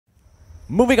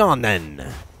Moving on, then.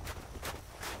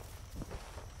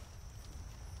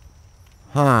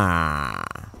 Huh.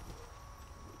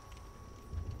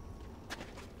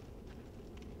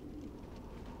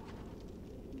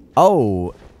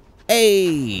 Oh.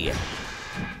 Hey.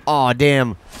 Aw,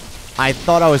 damn. I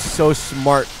thought I was so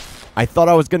smart. I thought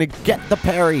I was gonna get the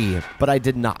parry, but I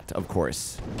did not, of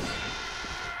course.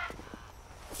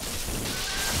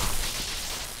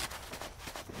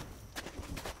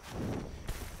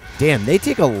 Damn, they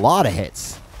take a lot of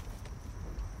hits.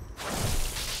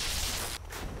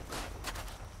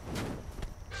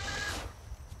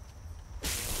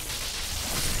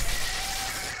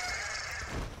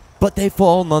 But they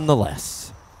fall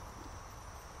nonetheless.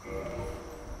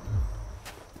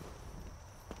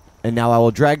 And now I will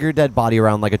drag your dead body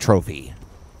around like a trophy.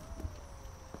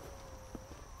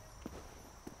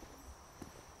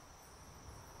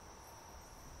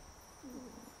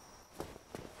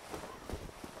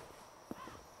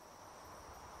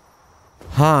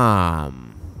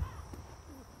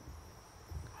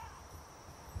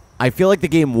 I feel like the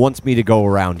game wants me to go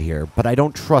around here, but I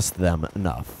don't trust them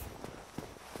enough.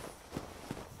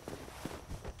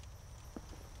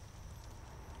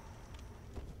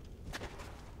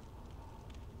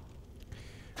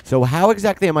 So how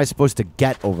exactly am I supposed to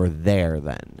get over there,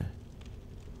 then?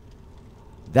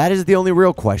 That is the only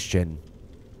real question.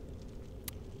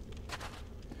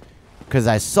 Because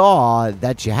I saw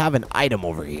that you have an item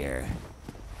over here.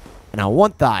 And I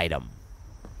want the item.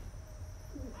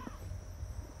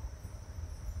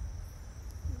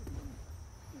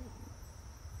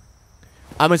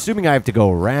 I'm assuming I have to go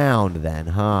around then,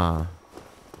 huh?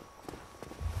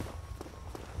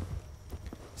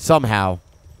 Somehow.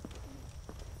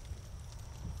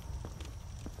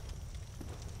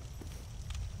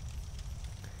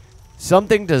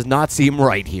 Something does not seem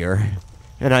right here.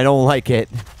 And I don't like it.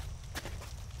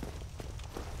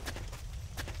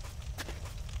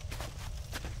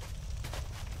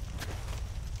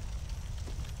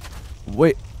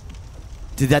 Wait.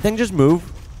 Did that thing just move?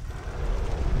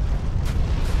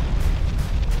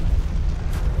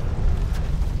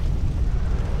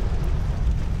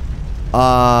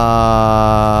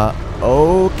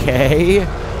 Okay.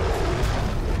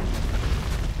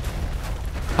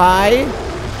 Hi.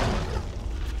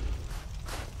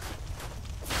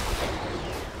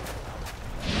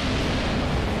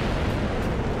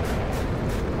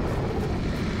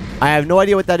 I have no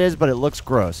idea what that is, but it looks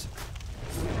gross.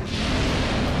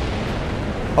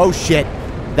 Oh shit.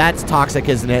 That's toxic,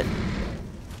 isn't it?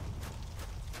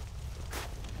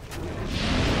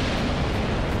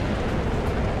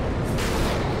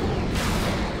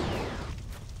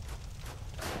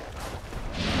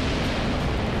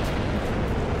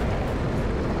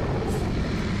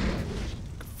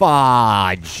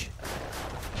 Fudge.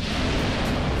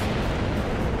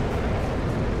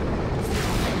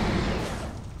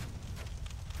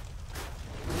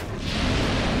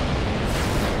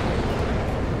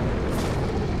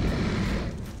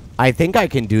 I think I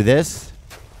can do this.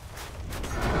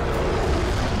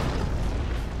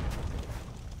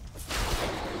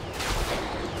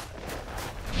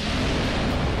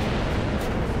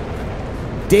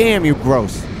 Damn, you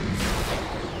gross.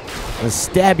 I'm gonna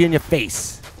stab you in your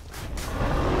face.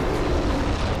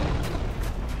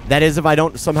 That is if I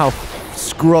don't somehow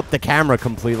screw up the camera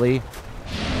completely.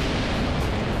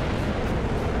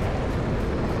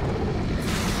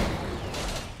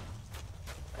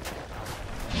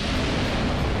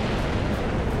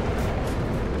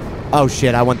 Oh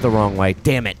shit, I went the wrong way.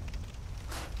 Damn it.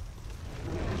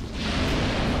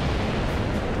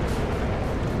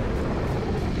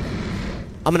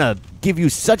 I'm gonna give you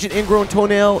such an ingrown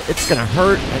toenail, it's gonna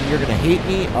hurt, and you're gonna hate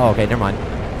me. Oh, okay, never mind.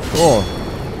 Cool.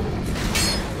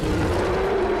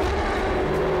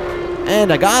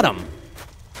 And I got him.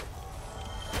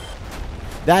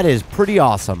 That is pretty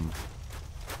awesome.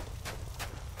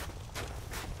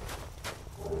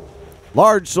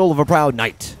 Large soul of a proud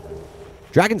knight.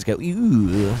 Dragons go.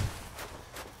 Ew. I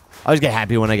always get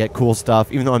happy when I get cool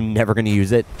stuff, even though I'm never going to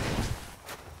use it.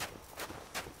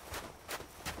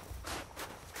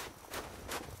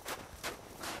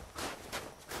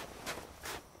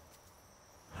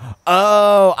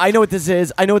 Oh, I know what this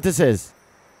is. I know what this is.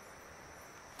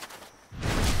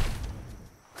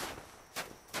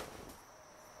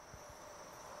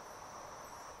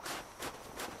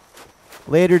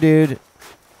 Later, dude.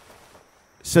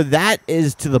 So that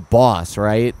is to the boss,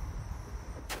 right?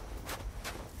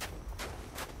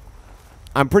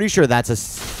 I'm pretty sure that's a...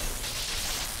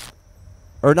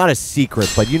 Or not a secret,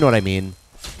 but you know what I mean.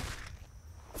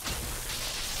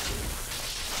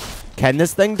 Can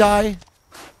this thing die?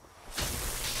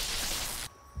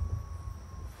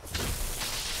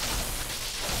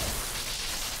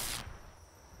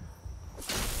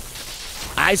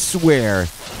 I swear,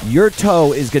 your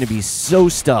toe is going to be so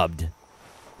stubbed.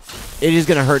 It is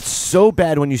going to hurt so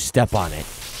bad when you step on it.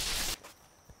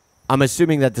 I'm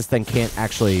assuming that this thing can't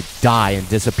actually die and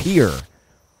disappear.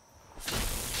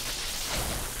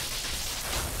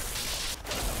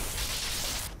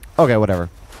 Okay, whatever.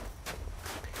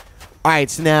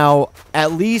 Alright, so now,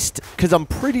 at least, because I'm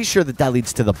pretty sure that that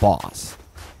leads to the boss.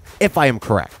 If I am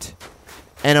correct.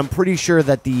 And I'm pretty sure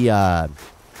that the,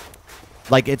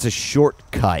 like, it's a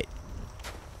shortcut.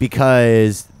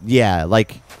 Because, yeah,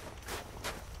 like,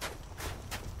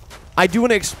 I do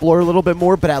want to explore a little bit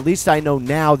more, but at least I know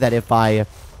now that if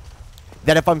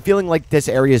I'm feeling like this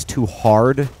area is too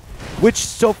hard, which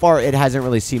so far it hasn't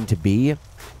really seemed to be,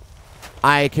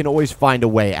 I can always find a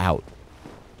way out.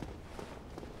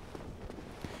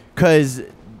 Because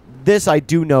this, I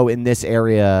do know in this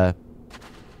area,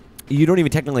 you don't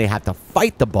even technically have to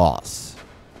fight the boss.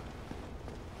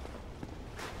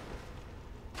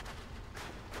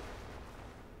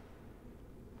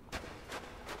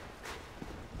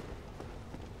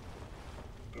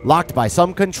 Locked by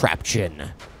some contraption.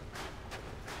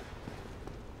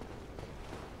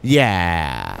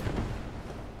 Yeah.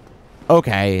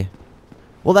 Okay.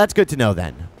 Well, that's good to know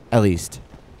then, at least.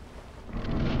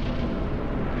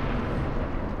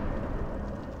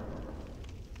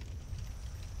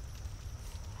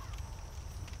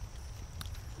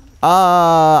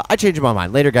 I changed my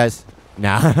mind. Later, guys.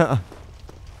 Nah.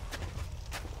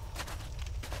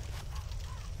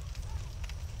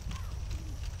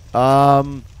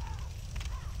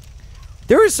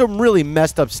 There is some really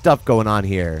messed up stuff going on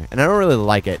here, and I don't really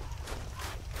like it.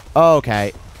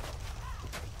 Okay.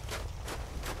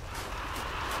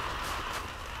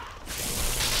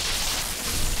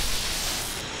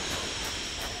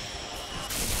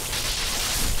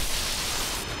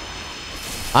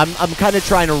 I'm kind of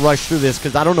trying to rush through this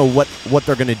because I don't know what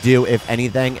they're going to do, if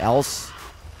anything else.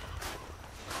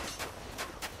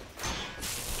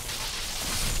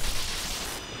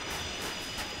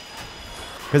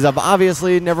 Because I've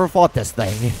obviously never fought this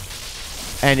thing.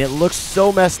 And it looks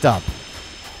so messed up.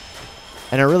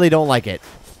 And I really don't like it.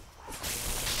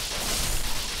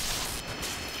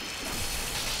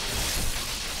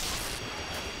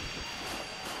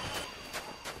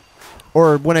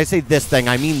 Or when I say this thing,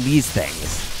 I mean these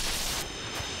things.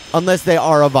 Unless they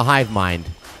are of a hive mind.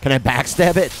 Can I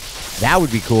backstab it? That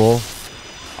would be cool.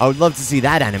 I would love to see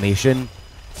that animation.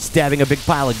 Stabbing a big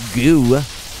pile of goo.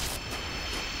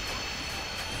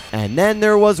 And then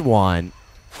there was one.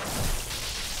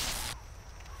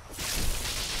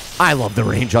 I love the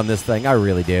range on this thing. I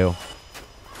really do.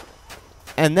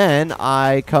 And then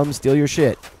I come steal your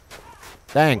shit.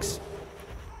 Thanks.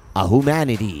 A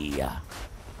humanity.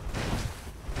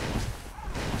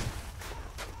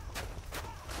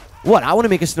 What? I want to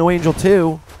make a snow angel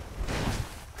too.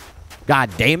 God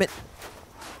damn it.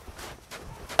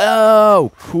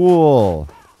 Oh, cool.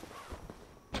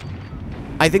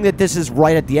 I think that this is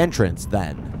right at the entrance,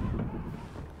 then.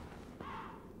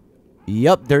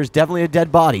 Yep, there's definitely a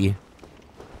dead body.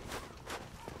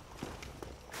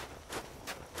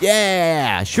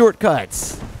 Yeah,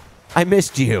 shortcuts. I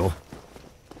missed you.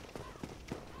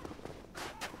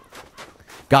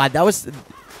 God, that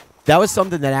was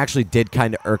something that actually did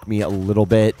kind of irk me a little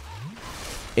bit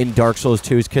in Dark Souls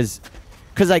 2, because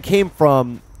I came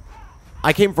from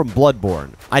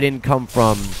Bloodborne. I didn't come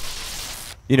from,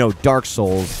 you know, Dark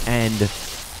Souls, and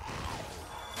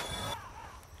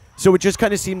so it just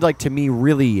kind of seemed like to me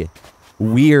really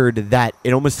weird that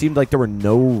it almost seemed like there were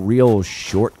no real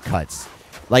shortcuts.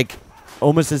 Like,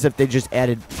 almost as if they just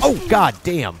added... Oh, god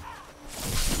damn.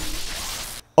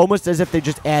 Almost as if they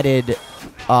just added,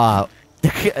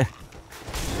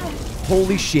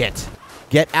 holy shit.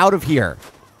 Get out of here.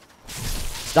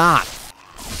 Stop.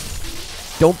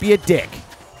 Don't be a dick.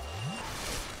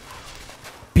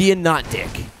 Be a not dick.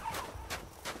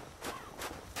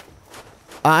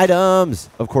 Items.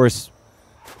 Of course,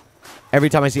 every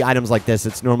time I see items like this,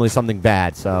 it's normally something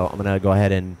bad. So I'm going to go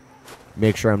ahead and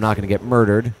make sure I'm not going to get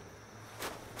murdered.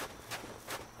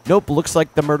 Nope, looks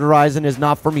like the murder horizon is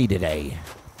not for me today.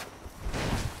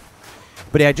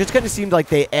 But yeah, it just kind of seemed like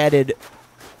they added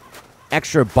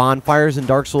extra bonfires in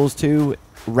Dark Souls 2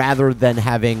 rather than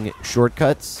having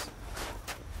shortcuts.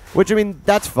 Which, I mean,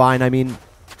 that's fine. I mean,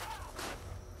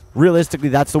 realistically,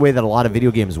 that's the way that a lot of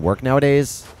video games work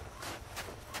nowadays.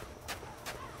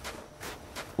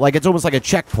 Like, it's almost like a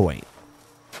checkpoint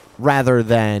rather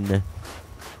than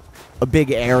a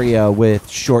big area with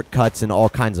shortcuts and all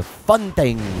kinds of fun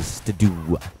things to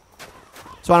do.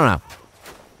 So, I don't know.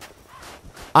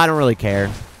 I don't really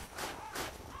care.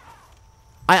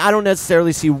 I don't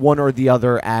necessarily see one or the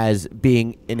other as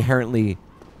being inherently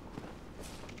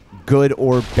good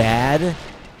or bad.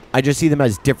 I just see them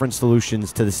as different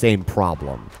solutions to the same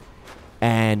problem.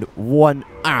 And one...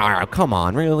 come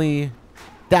on, really?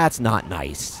 That's not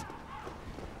nice.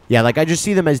 Yeah, like, I just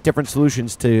see them as different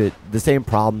solutions to the same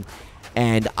problem.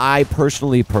 And I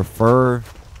personally prefer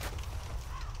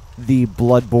the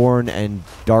Bloodborne and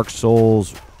Dark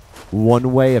Souls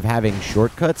one way of having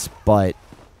shortcuts, but...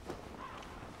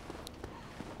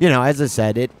 You know, as I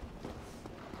said, it...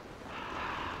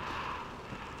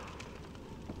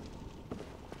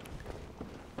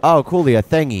 Oh, coolly, a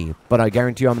thingy. But I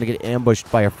guarantee you I'm going to get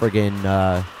ambushed by a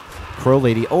friggin' crow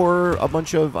lady or a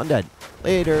bunch of undead.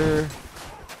 Later.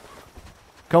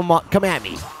 Come on, come at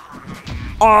me.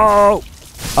 Oh!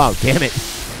 Oh, damn it.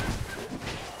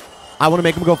 I want to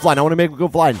make him go flying. I want to make him go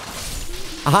flying.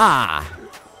 Aha!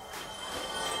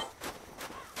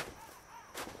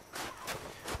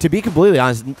 To be completely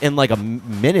honest, in like a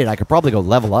minute, I could probably go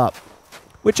level up.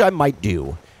 Which I might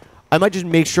do. I might just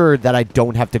make sure that I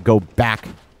don't have to go back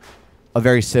a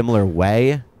very similar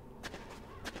way.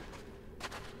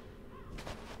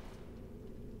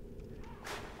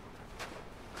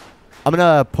 I'm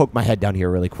gonna poke my head down here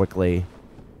really quickly,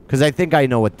 because I think I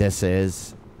know what this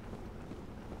is.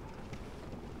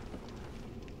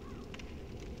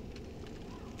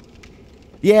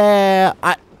 Yeah,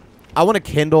 I want to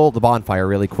kindle the bonfire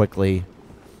really quickly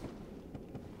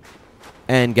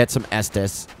and get some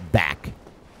Estus back,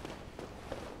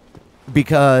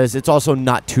 because it's also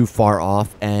not too far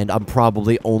off, and I'm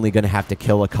probably only going to have to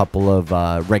kill a couple of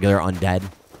regular undead.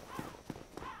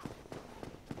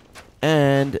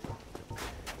 And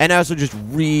I also just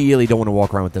really don't want to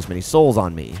walk around with this many souls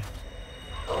on me.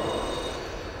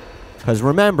 Because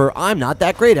remember, I'm not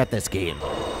that great at this game.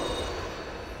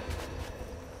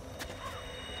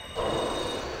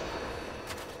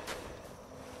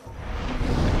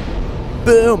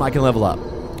 Boom, I can level up.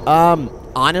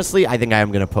 Honestly, I think I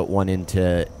am going to put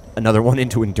another one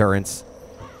into endurance.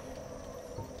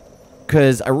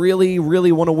 Because I really,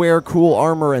 really want to wear cool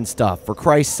armor and stuff. For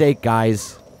Christ's sake,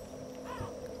 guys.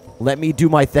 Let me do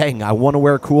my thing. I want to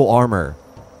wear cool armor.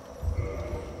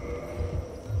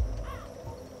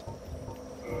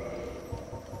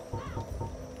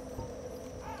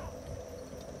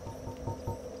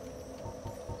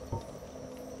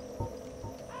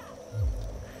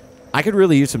 I could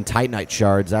really use some Titanite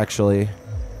shards, actually.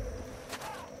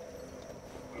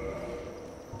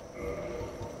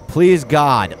 Please,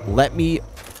 God, let me...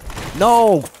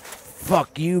 No!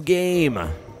 Fuck you, game.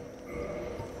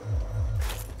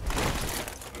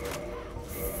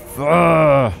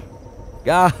 Ugh.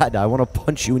 God, I want to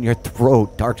punch you in your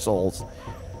throat, Dark Souls.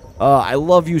 I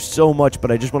love you so much,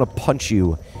 but I just want to punch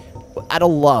you. Out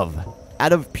of love.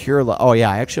 Out of pure love. Oh, yeah,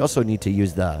 I actually also need to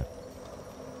use the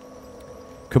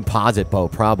composite bow,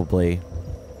 probably.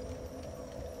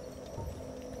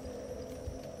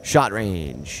 Shot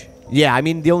range. Yeah, I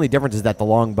mean, the only difference is that the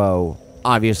longbow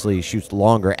obviously shoots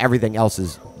longer. Everything else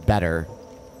is better.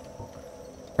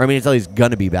 Or, I mean, it's at least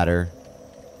gonna be better.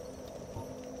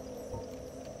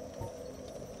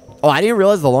 Oh, I didn't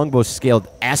realize the longbow scaled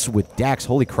S with Dex.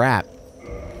 Holy crap.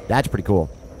 That's pretty cool.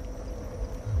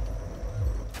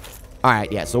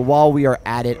 Alright, yeah, so while we are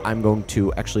at it, I'm going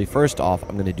to... Actually, first off,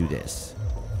 I'm going to do this.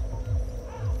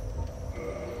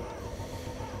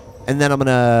 And then I'm going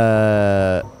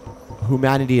to...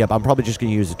 Humanity up. I'm probably just going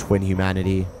to use a twin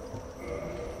humanity.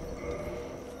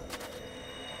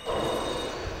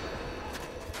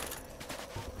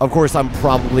 Of course, I'm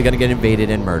probably going to get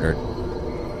invaded and murdered.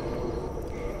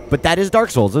 But that is Dark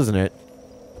Souls, isn't it?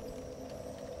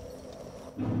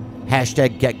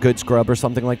 Hashtag get good scrub or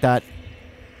something like that.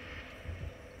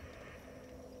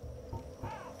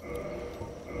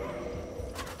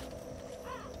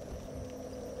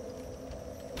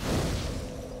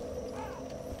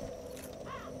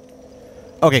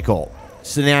 Okay, cool.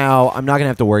 So now I'm not going to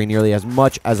have to worry nearly as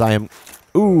much as I am...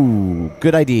 Ooh,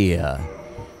 good idea.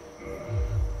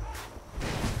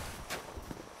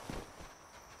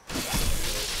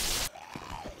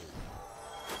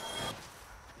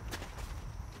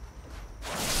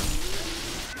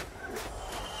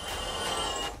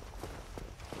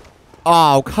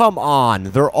 Oh, come on.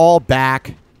 They're all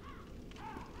back.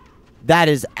 That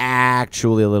is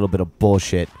actually a little bit of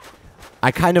bullshit.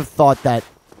 I kind of thought that...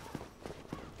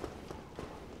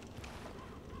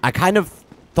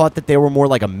 they were more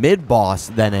like a mid-boss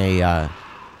than a,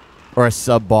 or a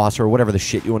sub-boss, or whatever the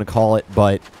shit you want to call it,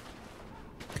 but...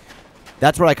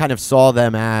 That's what I kind of saw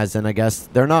them as, and I guess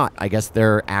they're not. I guess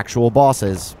they're actual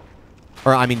bosses.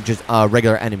 Or, I mean, just,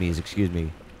 regular enemies, excuse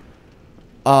me.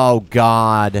 Oh,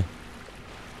 God.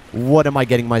 What am I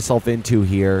getting myself into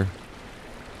here?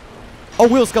 Oh,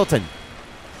 wheel skeleton.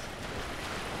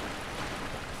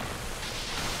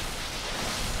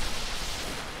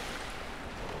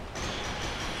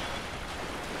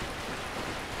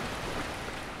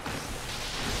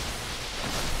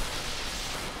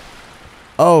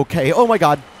 Okay. Oh, my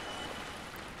God.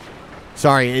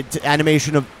 Sorry.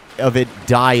 Animation of it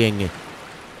dying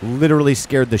literally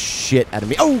scared the shit out of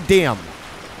me. Oh, damn.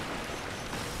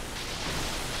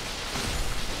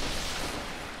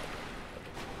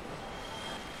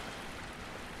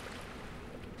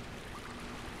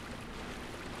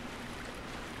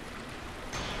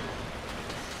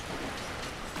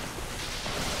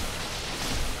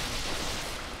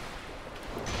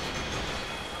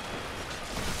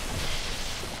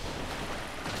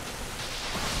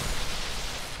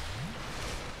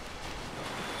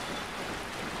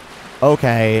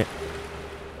 Okay.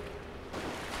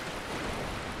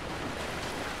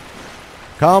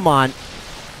 Come on.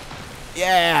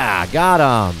 Yeah,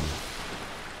 got him.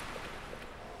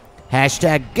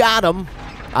 Hashtag got him.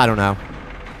 I don't know.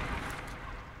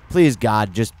 Please,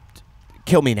 God, just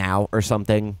kill me now or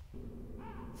something.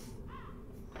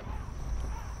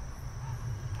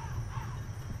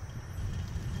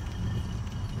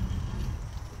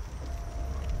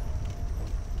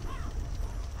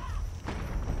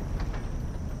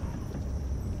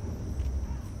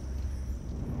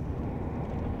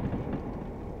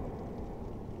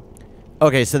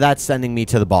 Okay, so that's sending me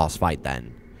to the boss fight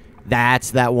then.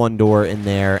 That's that one door in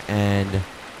there, and...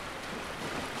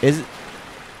 Is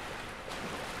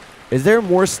there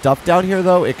more stuff down here,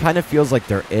 though? It kind of feels like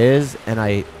there is, and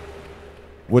I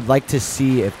would like to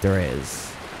see if there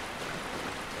is.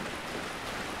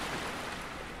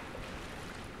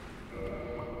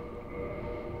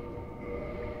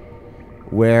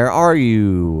 Where are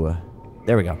you?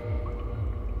 There we go.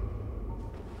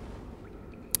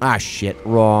 Ah, shit.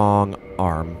 Wrong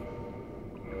arm.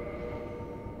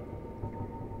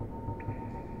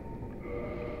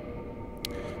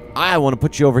 I want to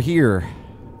put you over here.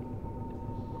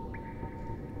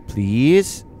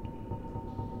 Please?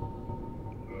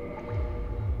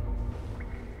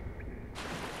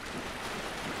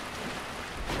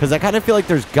 Because I kind of feel like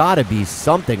there's got to be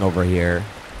something over here.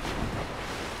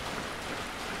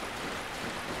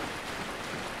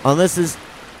 Unless this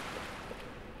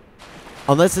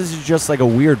is just like a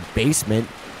weird basement.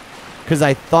 Because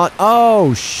I thought...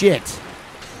 Oh, shit.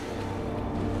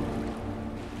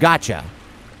 Gotcha.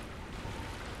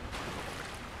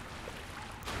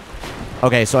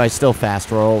 Okay, so I still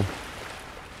fast roll.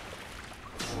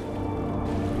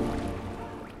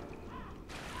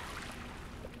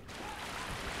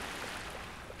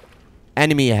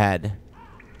 Enemy ahead.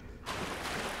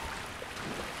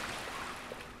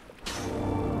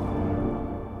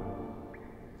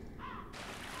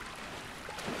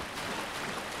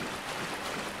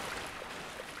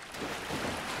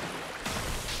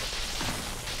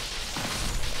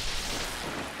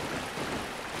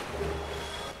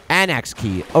 Annex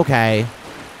key. Okay.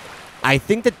 I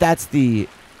think that that's the...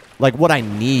 Like, what I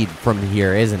need from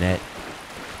here, isn't it?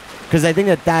 Because I think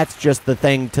that that's just the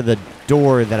thing to the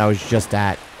door that I was just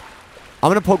at.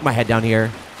 I'm going to poke my head down here.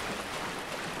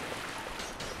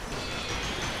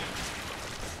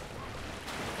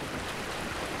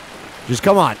 Just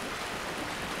come on.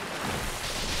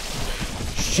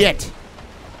 Shit.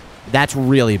 That's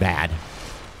really bad.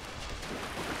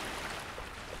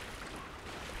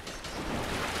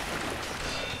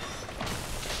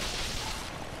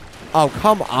 Oh,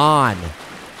 come on.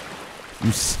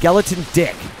 You skeleton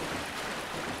dick.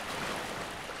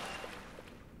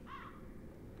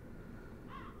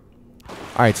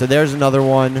 Alright, so there's another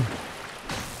one.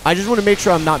 I just want to make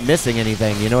sure I'm not missing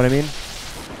anything, you know what I mean?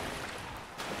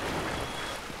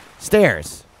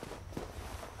 Stairs.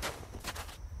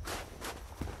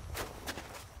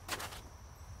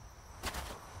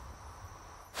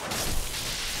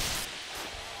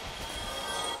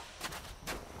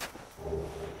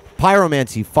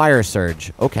 Pyromancy, fire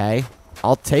surge. Okay,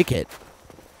 I'll take it.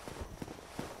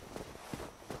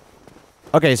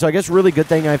 Okay, so I guess really good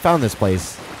thing I found this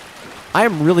place. I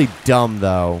am really dumb,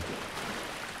 though.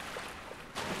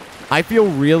 I feel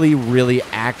really, really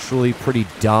actually pretty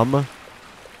dumb.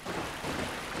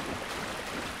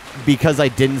 Because I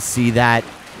didn't see that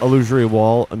illusory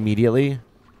wall immediately.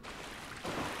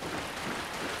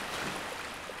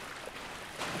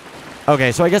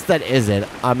 Okay, so I guess that is it.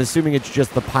 I'm assuming it's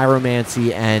just the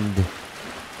pyromancy and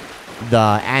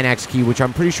the annex key, which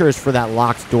I'm pretty sure is for that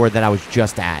locked door that I was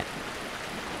just at.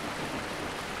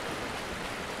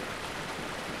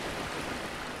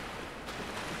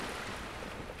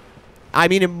 I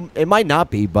mean, it might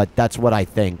not be, but that's what I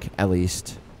think, at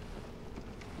least.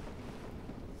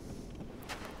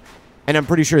 And I'm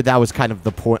pretty sure that was kind of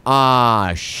the point.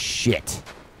 Ah, shit.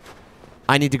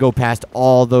 I need to go past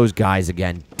all those guys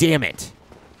again. Damn it.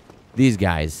 These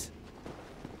guys.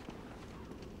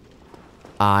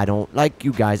 I don't like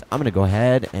you guys. I'm going to go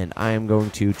ahead and I am going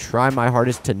to try my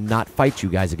hardest to not fight you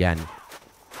guys again.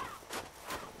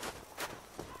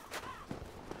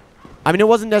 I mean, it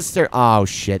wasn't necessary. Oh,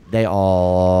 shit. They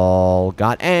all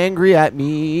got angry at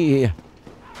me.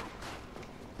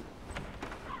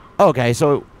 Okay,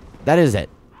 so that is it.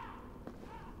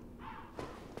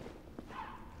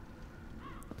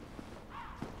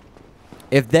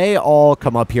 If they all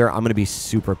come up here, I'm going to be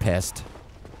super pissed.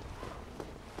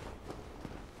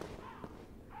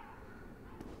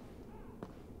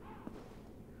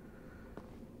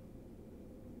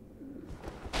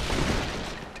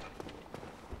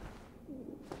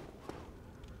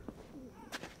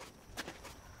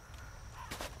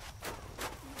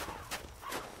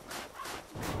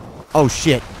 Oh,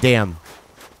 shit. Damn.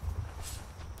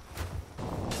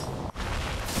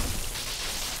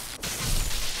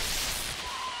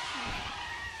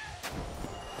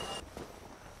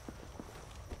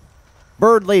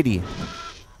 Bird lady.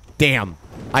 Damn.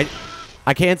 I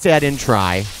can't say I didn't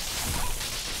try.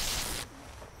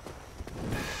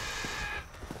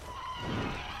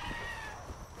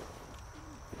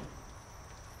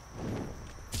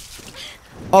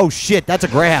 Oh, shit. That's a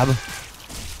grab.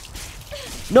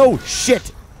 No,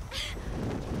 shit.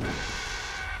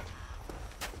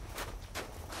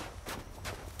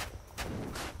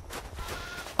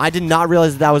 I did not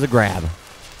realize that was a grab.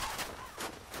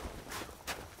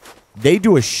 They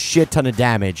do a shit ton of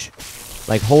damage.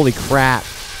 Like, holy crap.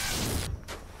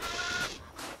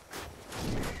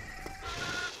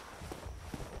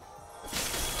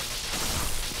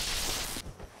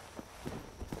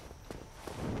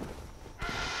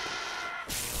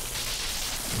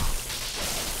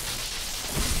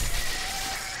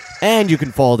 And you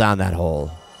can fall down that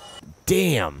hole.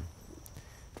 Damn.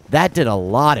 That did a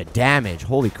lot of damage.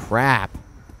 Holy crap.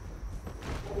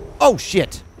 Oh,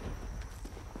 shit.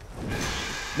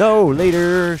 No,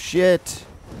 later. Shit.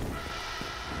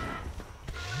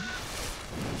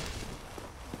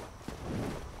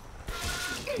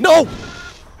 No!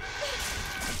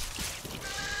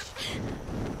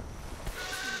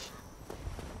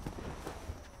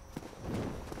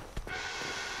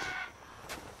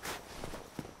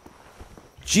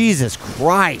 Jesus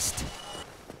Christ.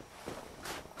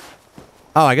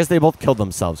 Oh, I guess they both killed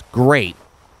themselves. Great.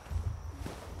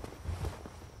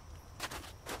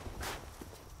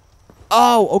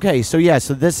 Oh, okay. So, yeah.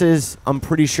 So, this is, I'm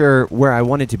pretty sure, where I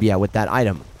wanted to be at with that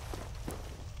item.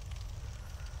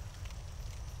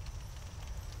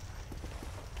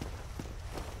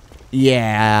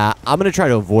 Yeah. I'm going to try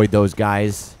to avoid those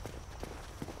guys.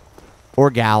 Or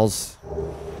gals.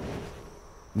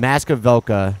 Mask of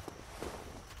Velka.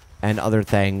 And other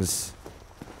things.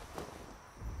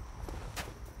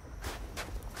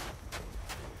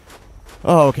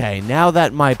 Okay, now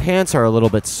that my pants are a little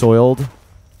bit soiled.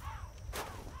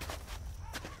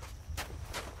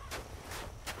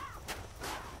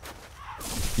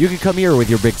 You can come here with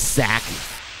your big sack.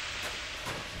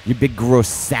 You big gross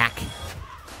sack.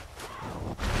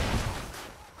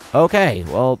 Okay,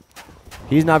 well,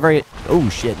 he's not very... Oh,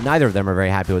 shit, neither of them are very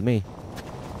happy with me.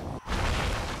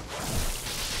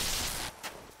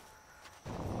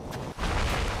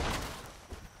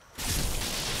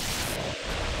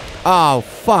 Oh,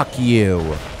 fuck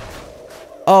you.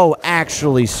 Oh,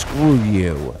 actually, screw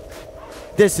you.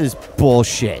 This is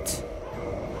bullshit.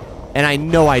 And I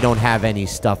know I don't have any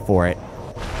stuff for it.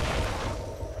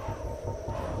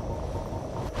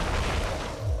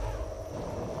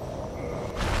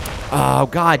 Oh,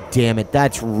 god damn it.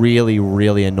 That's really,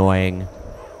 really annoying.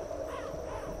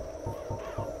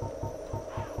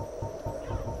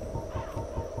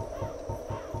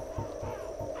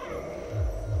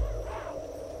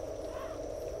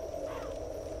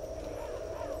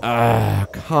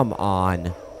 Come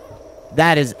on.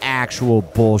 That is actual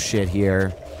bullshit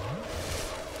here.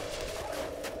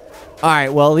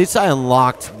 Alright, well, at least I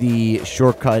unlocked the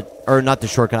shortcut. Or, not the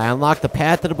shortcut. I unlocked the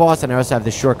path to the boss, and I also have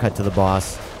the shortcut to the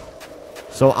boss.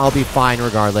 So, I'll be fine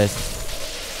regardless.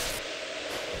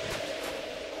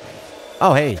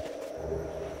 Oh, hey.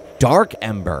 Dark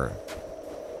Ember.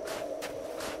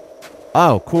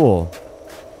 Oh, cool.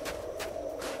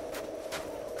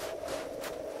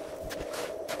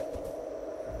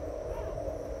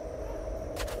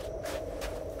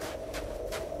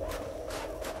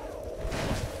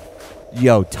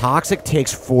 Yo, Toxic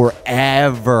takes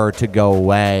forever to go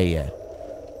away.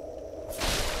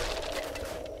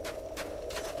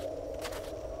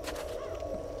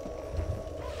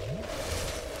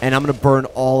 And I'm going to burn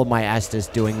all of my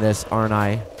Estus doing this, aren't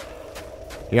I?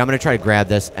 Here, I'm going to try to grab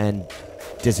this and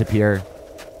disappear.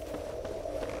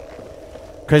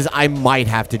 Because I might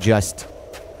have to just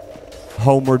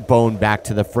homeward bone back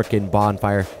to the frickin'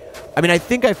 bonfire. I mean, I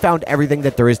think I found everything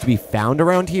that there is to be found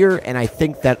around here, and I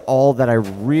think that all that I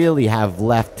really have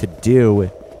left to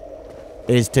do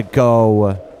is to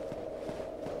go...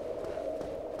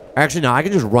 Actually, no, I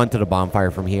can just run to the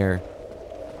bonfire from here.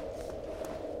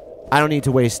 I don't need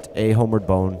to waste a homeward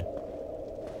bone.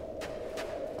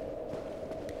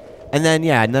 And then,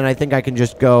 yeah, and then I think I can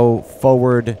just go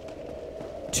forward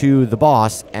to the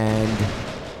boss and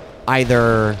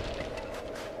either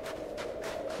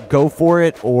go for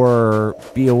it or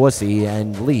be a wussy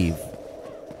and leave.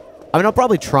 I mean, I'll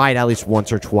probably try it at least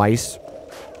once or twice.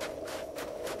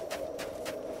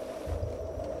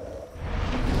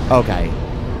 Okay.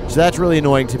 So that's really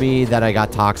annoying to me that I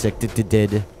got toxic.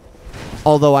 Did.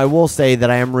 Although I will say that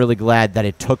I am really glad that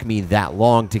it took me that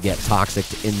long to get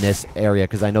toxic in this area,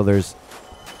 because I know there's...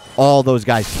 all those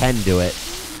guys can do it.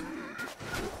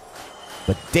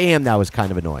 But damn, that was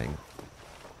kind of annoying.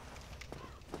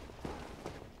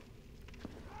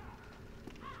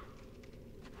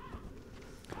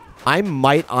 I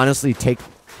might honestly take...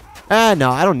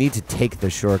 no, I don't need to take the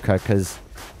shortcut, because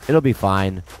it'll be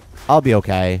fine. I'll be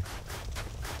okay.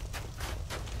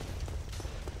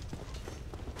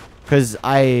 Because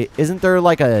isn't there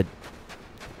like a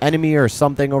enemy or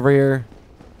something over here?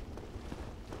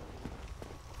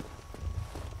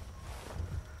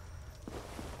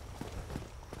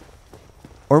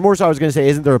 Or more so, I was going to say,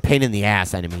 isn't there a pain in the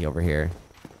ass enemy over here?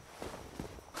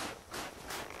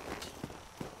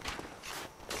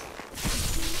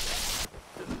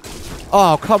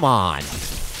 Oh, come on.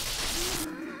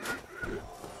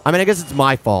 I mean, I guess it's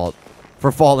my fault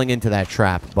for falling into that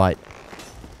trap, but...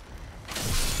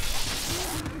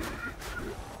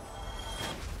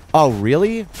 Oh,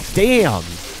 really? Damn.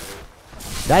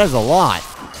 That is a lot.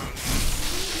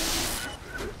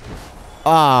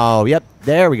 Oh, yep.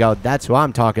 There we go. That's what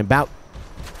I'm talking about.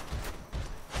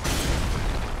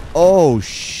 Oh,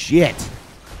 shit.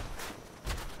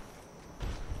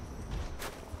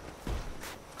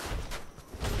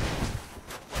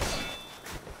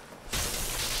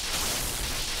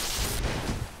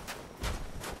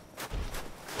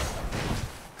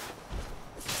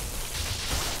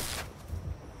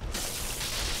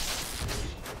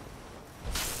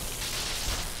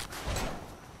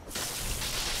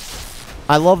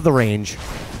 I love the range.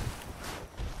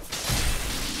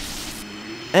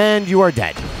 And you are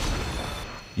dead.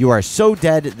 You are so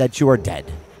dead that you are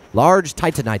dead. Large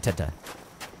Titanite.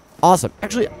 Awesome.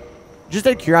 Actually, just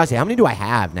out of curiosity, how many do I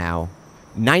have now?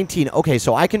 19. Okay,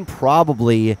 so I can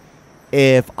probably,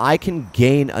 if I can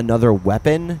gain another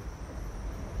weapon...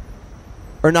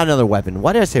 Or not another weapon.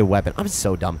 Why did I say weapon? I'm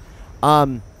so dumb.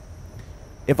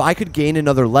 If I could gain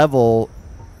another level...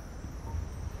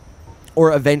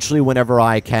 Or eventually whenever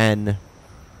I can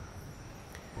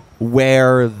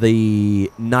wear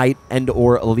the Knight and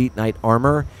or Elite Knight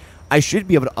armor, I should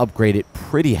be able to upgrade it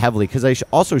pretty heavily, because I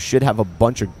also should have a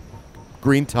bunch of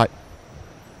green type.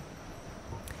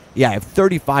 Yeah, I have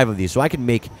 35 of these, so I can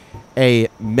make a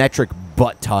metric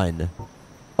butt ton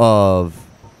of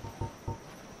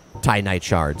Titanite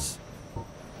shards.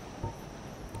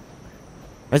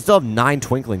 I still have 9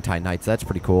 Twinkling Titanites. That's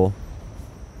pretty cool.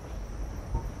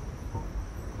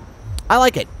 I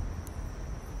like it.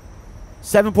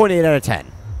 7.8 out of 10.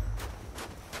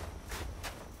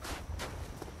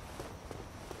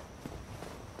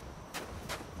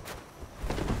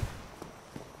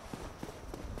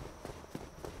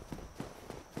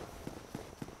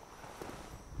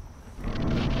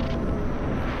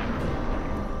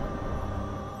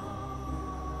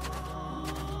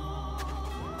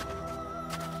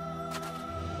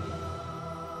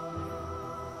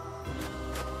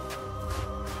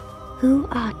 Who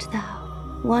art thou?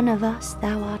 One of us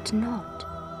thou art not.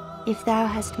 If thou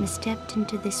hast misstepped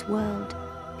into this world,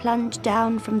 plunge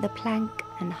down from the plank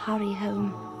and hurry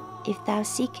home. If thou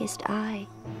seekest I,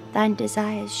 thine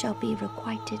desires shall be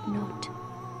requited not.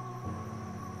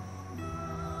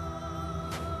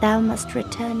 Thou must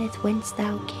returneth whence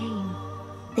thou came.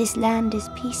 This land is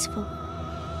peaceful,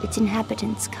 its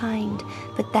inhabitants kind,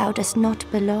 but thou dost not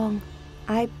belong.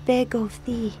 I beg of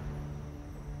thee,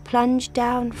 plunge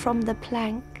down from the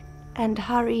plank and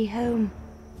hurry home.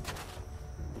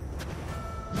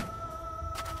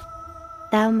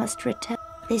 Thou must return.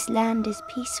 This land is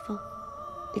peaceful,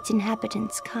 its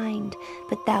inhabitants kind,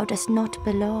 but thou dost not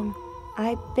belong.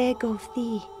 I beg of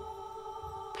thee,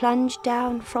 plunge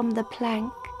down from the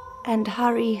plank and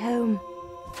hurry home.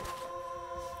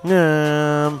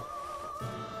 I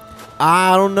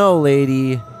don't know,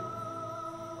 lady.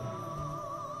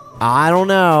 I don't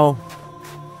know.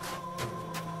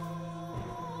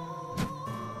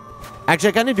 Actually,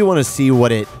 I kind of do want to see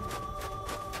what it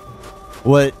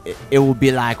what it will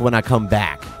be like when I come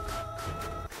back.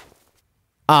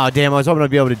 Oh, damn, I was hoping I'd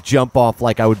be able to jump off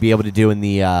like I would be able to do in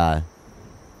the,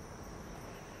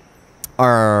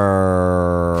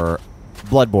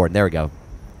 Bloodborne. There we go.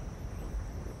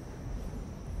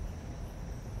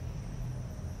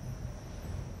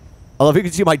 I love you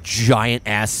can see my giant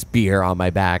ass spear on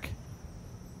my back.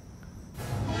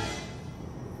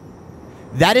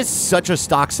 That is such a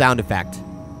stock sound effect,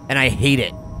 and I hate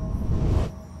it.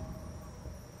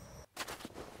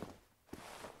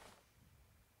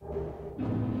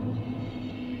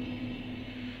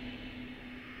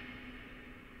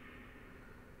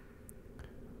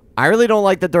 I really don't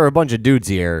like that there are a bunch of dudes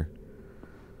here,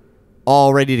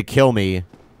 all ready to kill me.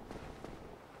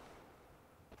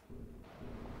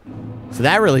 So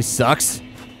that really sucks.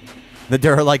 That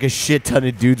there are like a shit ton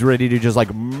of dudes ready to just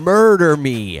like murder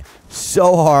me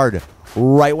so hard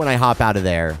right when I hop out of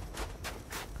there.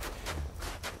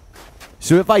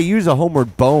 So if I use a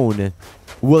homeward bone,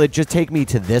 will it just take me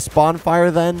to this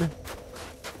bonfire then?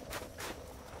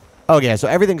 Okay, so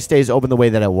everything stays open the way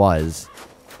that it was.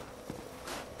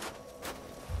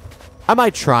 I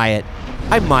might try it.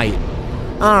 I might.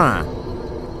 I don't know.